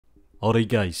Alright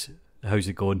guys, how's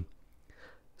it going?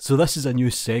 So this is a new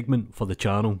segment for the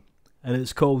channel and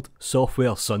it's called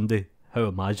Software Sunday. How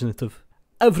imaginative.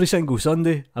 Every single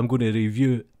Sunday I'm going to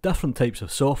review different types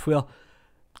of software.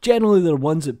 Generally they're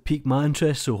ones that pique my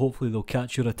interest, so hopefully they'll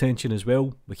catch your attention as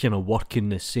well. We kind of work in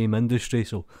the same industry,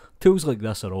 so tools like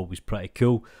this are always pretty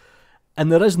cool.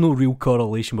 And there is no real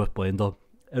correlation with Blender.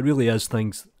 It really is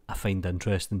things I find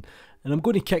interesting. And I'm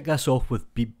going to kick this off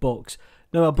with Beepbox.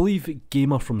 Now I believe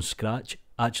Gamer from Scratch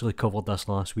actually covered this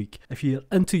last week. If you're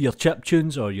into your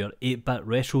chiptunes or your 8-bit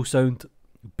retro sound,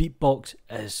 Beepbox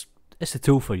is a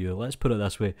tool for you, let's put it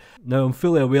this way. Now I'm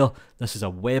fully aware this is a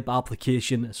web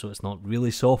application, so it's not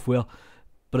really software,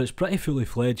 but it's pretty fully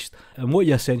fledged, and what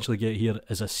you essentially get here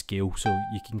is a scale, so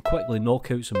you can quickly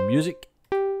knock out some music.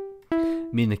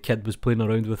 Me and the kid was playing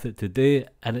around with it today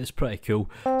and it's pretty cool.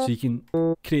 So you can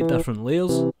create different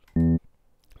layers,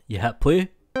 you hit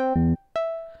play,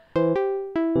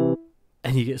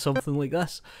 and you get something like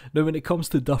this. Now when it comes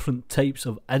to different types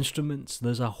of instruments,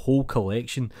 there's a whole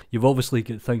collection. You've obviously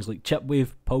got things like chip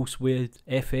wave, pulse wave,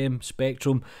 FM,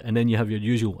 spectrum, and then you have your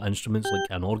usual instruments like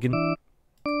an organ.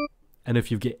 And if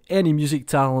you've got any music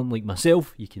talent like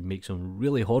myself, you can make some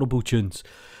really horrible tunes.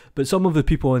 But some of the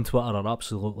people on Twitter are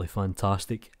absolutely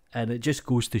fantastic, and it just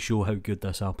goes to show how good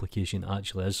this application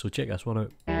actually is, so check this one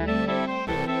out.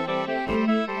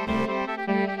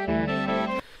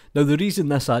 Now the reason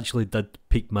this actually did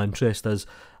pique my interest is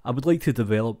I would like to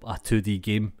develop a 2D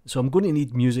game, so I'm going to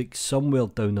need music somewhere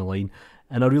down the line,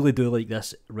 and I really do like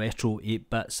this retro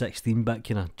 8-bit, 16-bit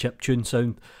kind of chiptune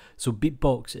sound, so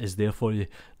Beepbox is there for you.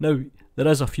 Now there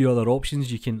is a few other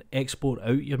options. You can export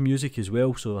out your music as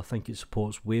well, so I think it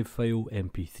supports WAV file,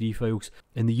 MP3 files,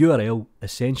 and the URL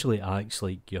essentially acts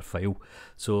like your file,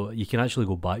 so you can actually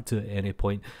go back to it at any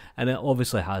point. And it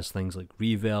obviously has things like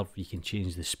reverb, you can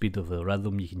change the speed of the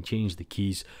rhythm, you can change the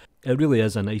keys. It really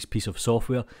is a nice piece of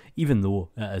software, even though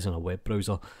it is in a web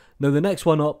browser. Now the next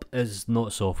one up is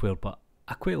not software, but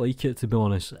I quite like it to be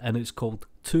honest, and it's called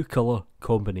 2-color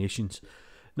combinations.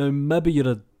 Now maybe you're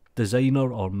a designer,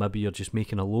 or maybe you're just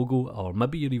making a logo, or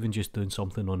maybe you're even just doing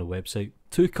something on a website.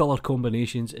 2-color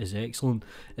combinations is excellent.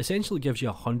 Essentially gives you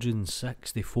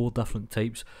 164 different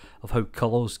types of how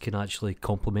colours can actually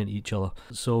complement each other.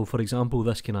 So for example,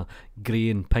 this kind of grey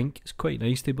and pink is quite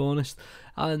nice to be honest,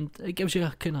 and it gives you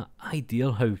a kind of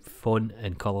idea how font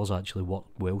and colours actually work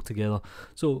well together.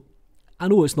 So I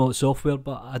know it's not software,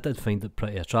 but I did find it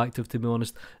pretty attractive to be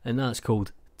honest, and that's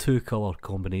called 2-color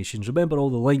combinations. Remember all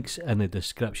the links in the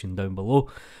description down below.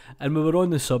 And we were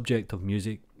on the subject of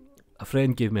music, a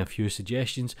friend gave me a few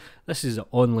suggestions. This is an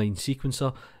online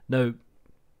sequencer. Now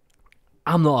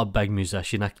I'm not a big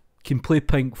musician, I can play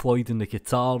Pink Floyd on the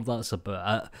guitar, that's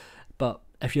about it, but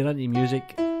if you're into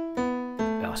music,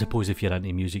 I suppose if you're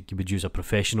into music you would use a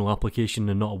professional application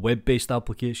and not a web-based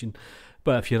application.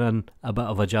 But if you're in a bit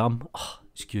of a jam,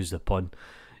 excuse the pun,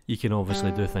 you can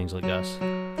obviously do things like this,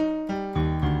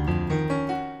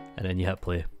 and then you hit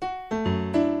play.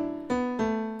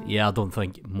 Yeah, I don't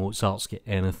think Mozart's got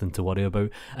anything to worry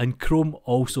about. And Chrome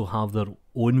also have their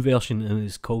own version, and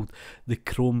it's called the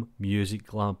Chrome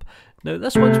Music Lab. Now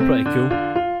this one's pretty cool.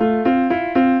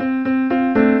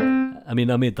 I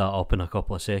mean, I made that up in a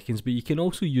couple of seconds, but you can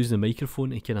also use the microphone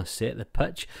to kind of set the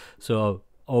pitch. So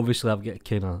obviously I've got a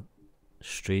kind of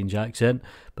strange accent,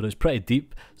 but it's pretty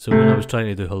deep, so when I was trying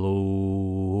to do hello,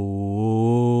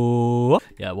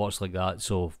 yeah, it works like that.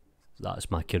 So that's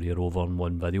my career over in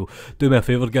one video. Do me a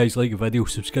favour guys, like the video,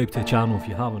 subscribe to the channel if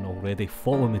you haven't already,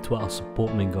 follow me Twitter,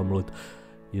 support me in Gumroad.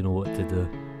 You know what to do.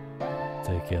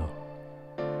 Take care.